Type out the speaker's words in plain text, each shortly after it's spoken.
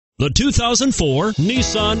The 2004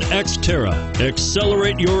 Nissan Xterra.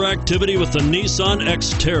 Accelerate your activity with the Nissan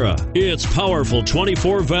Xterra. Its powerful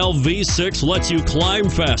 24-valve V6 lets you climb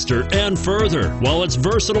faster and further, while its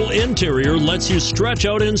versatile interior lets you stretch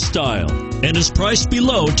out in style and is priced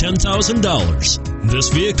below $10,000. This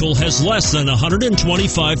vehicle has less than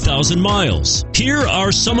 125,000 miles. Here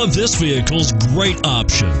are some of this vehicle's great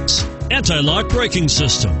options: anti-lock braking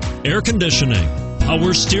system, air conditioning,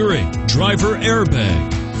 power steering, driver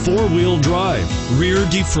airbag, four-wheel drive, rear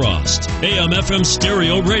defrost, AM/FM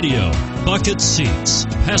stereo radio, bucket seats,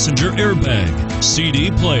 passenger airbag, CD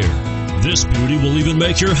player. This beauty will even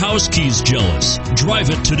make your house keys jealous. Drive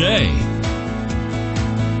it today.